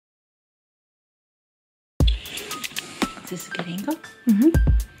this is good angle. Not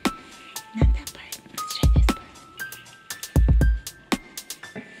that part. Let's try this part.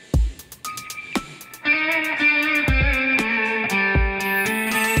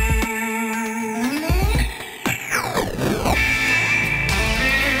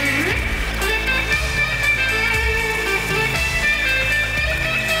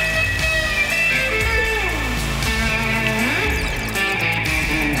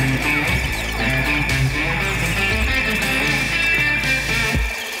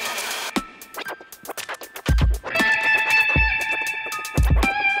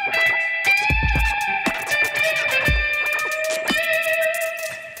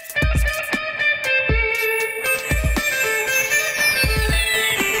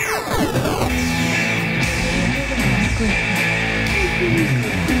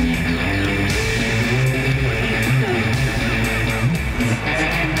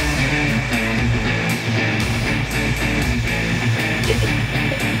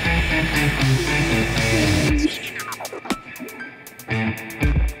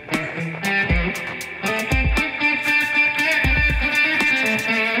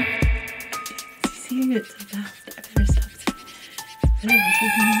 It's so fast. I better stop.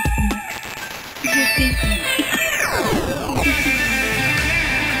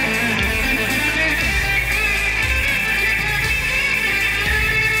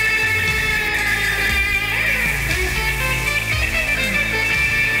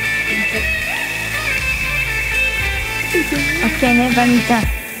 Okay ね、バニーちゃん。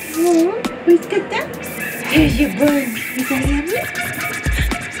もう美味しかった？Here's your bun. Is that yummy?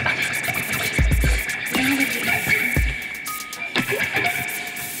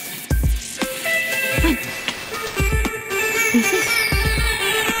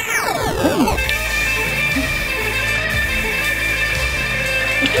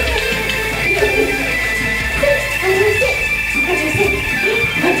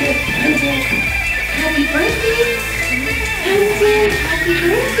 Happy birthday! Hunter, happy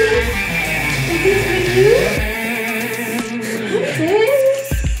birthday! Is this for you? Hunter!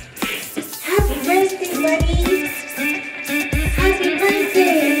 Happy birthday, buddy! Happy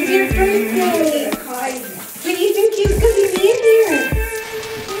birthday! It's your birthday! What do you think you're cooking in here?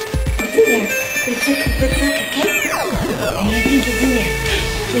 What's in there? Let's look, okay? I think it's in there.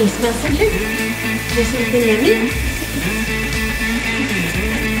 Can you smell something? Is there something yummy?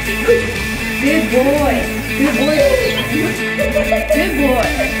 Good boy. Good boy. Good boy.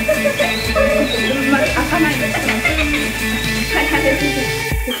 開かないです。はい、はい、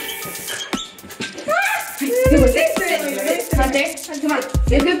でも、待って、待って、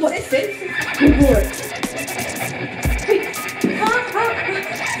good boy. Good boy.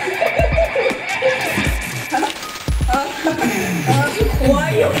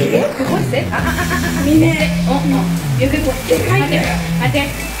 怖いよ。ここして。見ね。good boy. でかいんだよ。待って。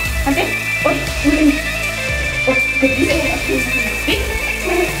待って。おい、上に。おい、ビッ。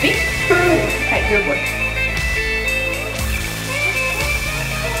ビッ。はい、good boy。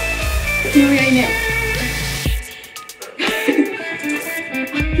昨日やりねよ。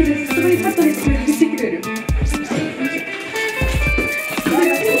すごいパッとね、してくれる。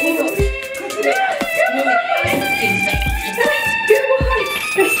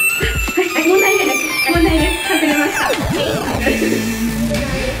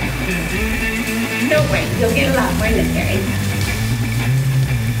Don't worry, you'll get a lot more this area.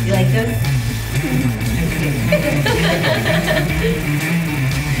 You like those?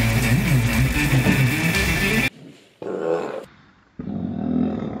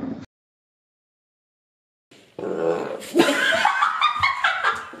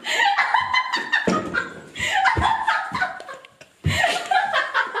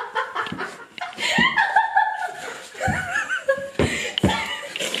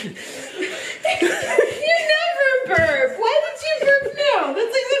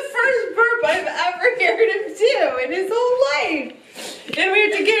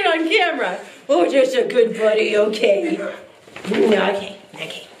 Oh, just a good buddy, okay. Okay.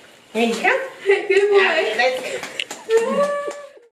 There you go. Good boy. Let's go.